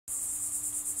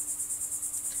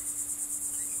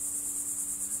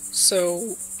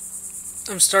So,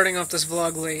 I'm starting off this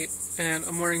vlog late, and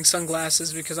I'm wearing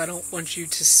sunglasses because I don't want you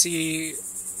to see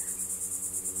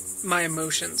my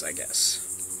emotions, I guess.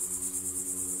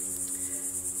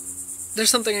 There's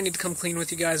something I need to come clean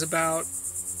with you guys about,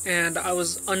 and I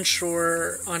was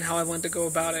unsure on how I wanted to go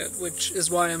about it, which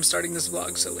is why I'm starting this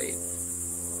vlog so late.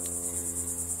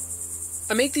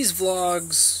 I make these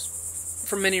vlogs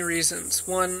for many reasons.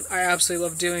 One, I absolutely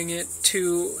love doing it.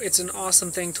 Two, it's an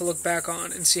awesome thing to look back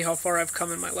on and see how far I've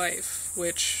come in my life,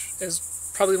 which is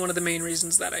probably one of the main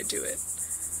reasons that I do it.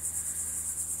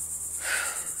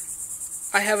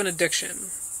 I have an addiction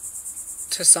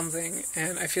to something,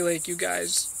 and I feel like you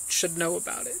guys should know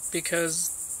about it,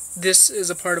 because this is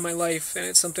a part of my life, and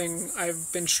it's something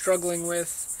I've been struggling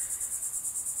with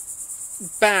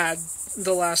bad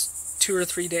the last 2 or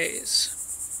 3 days.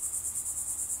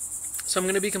 So I'm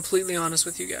going to be completely honest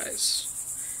with you guys.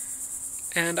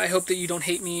 And I hope that you don't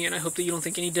hate me, and I hope that you don't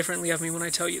think any differently of me when I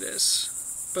tell you this.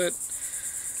 But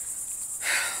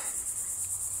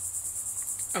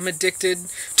I'm addicted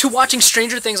to watching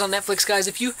Stranger Things on Netflix, guys.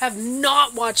 If you have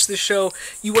not watched the show,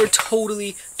 you are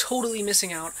totally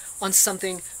missing out on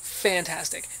something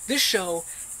fantastic. This show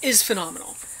is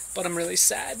phenomenal. But I'm really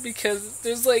sad because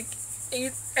there's like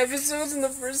 8 episodes in the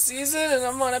first season, and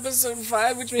I'm on episode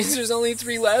 5, which means there's only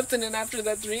 3 left, and then after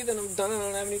that 3, then I'm done and I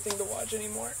don't have anything to watch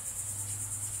anymore.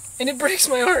 And it breaks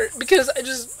my heart, because I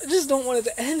just don't want it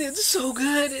to end. It's so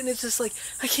good, and it's just like,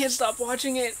 I can't stop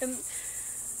watching it, and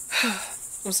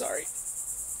I'm sorry.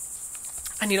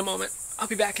 I need a moment. I'll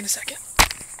be back in a second.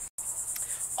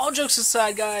 All jokes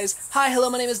aside, guys, hi, hello,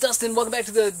 my name is Dustin. Welcome back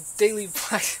to the daily...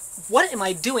 What am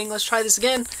I doing? Let's try this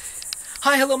again.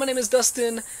 Hi, hello, my name is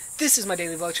Dustin. This is my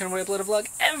daily vlog channel where I upload a vlog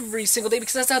every single day,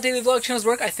 because that's how daily vlog channels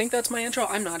work. I think that's my intro.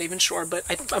 I'm not even sure, but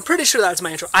I'm pretty sure that's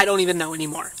my intro. I don't even know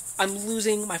anymore. I'm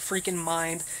losing my freaking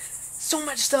mind. So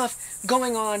much stuff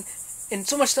going on, and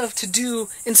so much stuff to do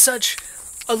in such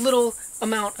a little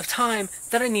amount of time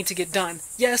that I need to get done.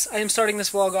 Yes, I am starting this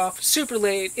vlog off super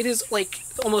late. It is like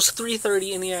almost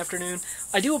 3:30 in the afternoon.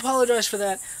 I do apologize for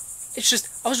that. It's just,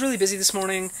 I was really busy this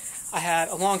morning. I had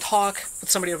a long talk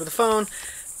with somebody over the phone,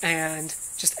 and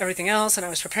just everything else, and I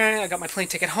was preparing. I got my plane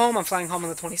ticket home. I'm flying home on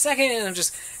the 22nd, and I'm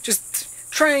just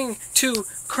trying to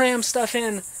cram stuff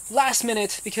in last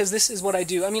minute, because this is what I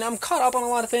do. I mean, I'm caught up on a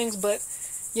lot of things, but,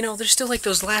 you know, there's still like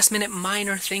those last minute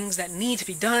minor things that need to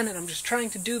be done, and I'm just trying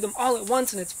to do them all at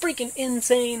once, and it's freaking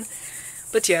insane.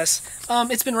 But yes,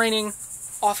 it's been raining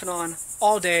off and on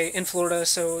all day in Florida,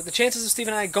 so the chances of Steve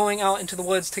and I going out into the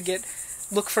woods to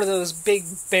look for those big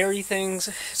berry things,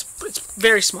 it's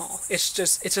very small. It's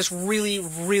just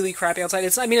really crappy outside.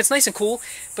 I mean, it's nice and cool,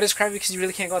 but it's crappy because you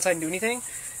really can't go outside and do anything.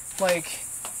 Like,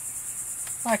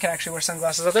 well, I could actually wear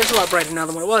sunglasses out there. It's a lot brighter now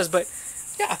than what it was, but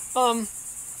yeah.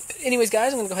 Anyways,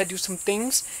 guys, I'm gonna go ahead and do some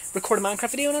things, record a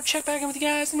Minecraft video, and I'll check back in with you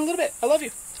guys in a little bit. I love you.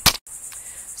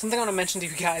 Something I want to mention to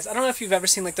you guys. I don't know if you've ever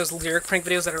seen like those lyric prank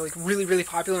videos that are like really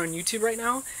popular on YouTube right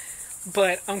now,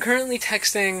 but I'm currently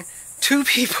texting 2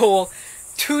 people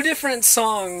 2 different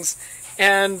songs,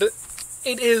 and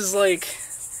it is like,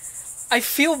 I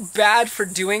feel bad for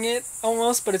doing it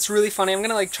almost, but it's really funny. I'm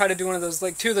gonna like try to do one of those,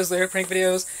 like 2 of those lyric prank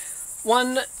videos.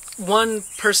 One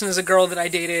person is a girl that I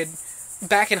dated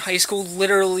back in high school,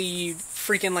 literally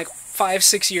freaking like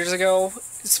 5-6 years ago.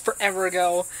 It's forever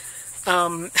ago.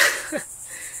 I'm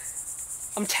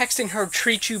texting her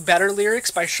 "Treat You Better"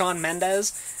 lyrics by Shawn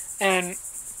Mendes, and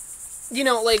you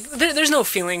know, like, there's no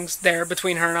feelings there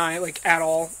between her and I, like, at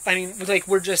all. I mean, like,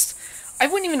 we're just, I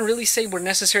wouldn't even really say we're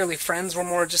necessarily friends. We're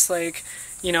more just, like,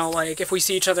 you know, like, if we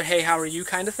see each other, hey, how are you,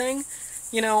 kind of thing.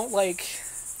 You know, like,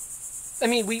 I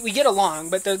mean, we get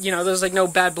along, but, you know, there's, like, no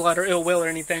bad blood or ill will or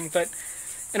anything, but,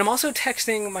 and I'm also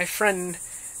texting my friend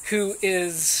who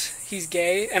he's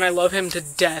gay, and I love him to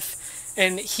death,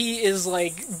 and he is,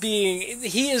 like,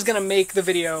 he is gonna make the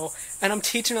video, and I'm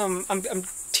texting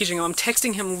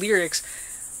him lyrics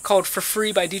called "For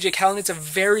Free" by DJ Khaled. It's a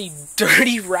very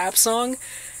dirty rap song,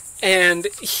 and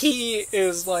he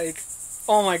is like,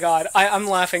 oh my god, I'm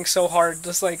laughing so hard,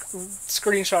 just like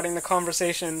screenshotting the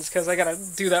conversations, because I gotta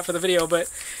do that for the video. But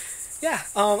yeah,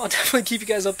 I'll definitely keep you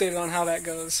guys updated on how that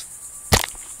goes.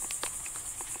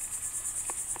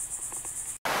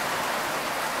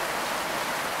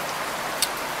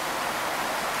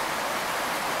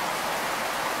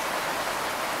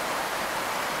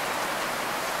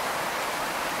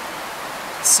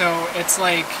 So, it's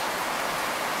like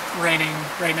raining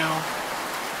right now.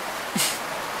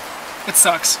 It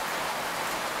sucks.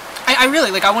 I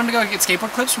really, like, I wanted to go get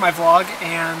skateboard clips for my vlog,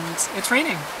 and it's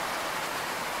raining.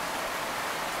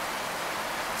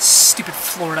 Stupid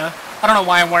Florida. I don't know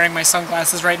why I'm wearing my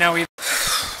sunglasses right now either.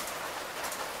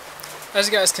 as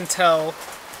you guys can tell,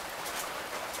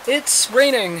 it's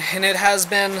raining, and it has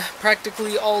been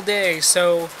practically all day,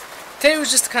 so today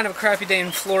was just kind of a crappy day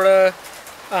in Florida.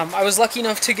 I was lucky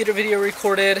enough to get a video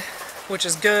recorded, which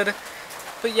is good.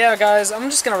 But yeah, guys, I'm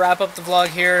just going to wrap up the vlog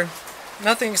here.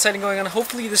 Nothing exciting going on.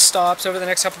 Hopefully this stops over the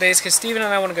next couple days, because Steven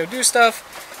and I want to go do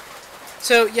stuff.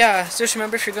 So yeah, just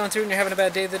remember, if you're going through and you're having a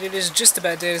bad day, that it is just a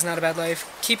bad day, it is not a bad life.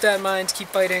 Keep that in mind, keep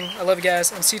fighting. I love you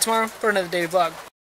guys, and see you tomorrow for another daily vlog.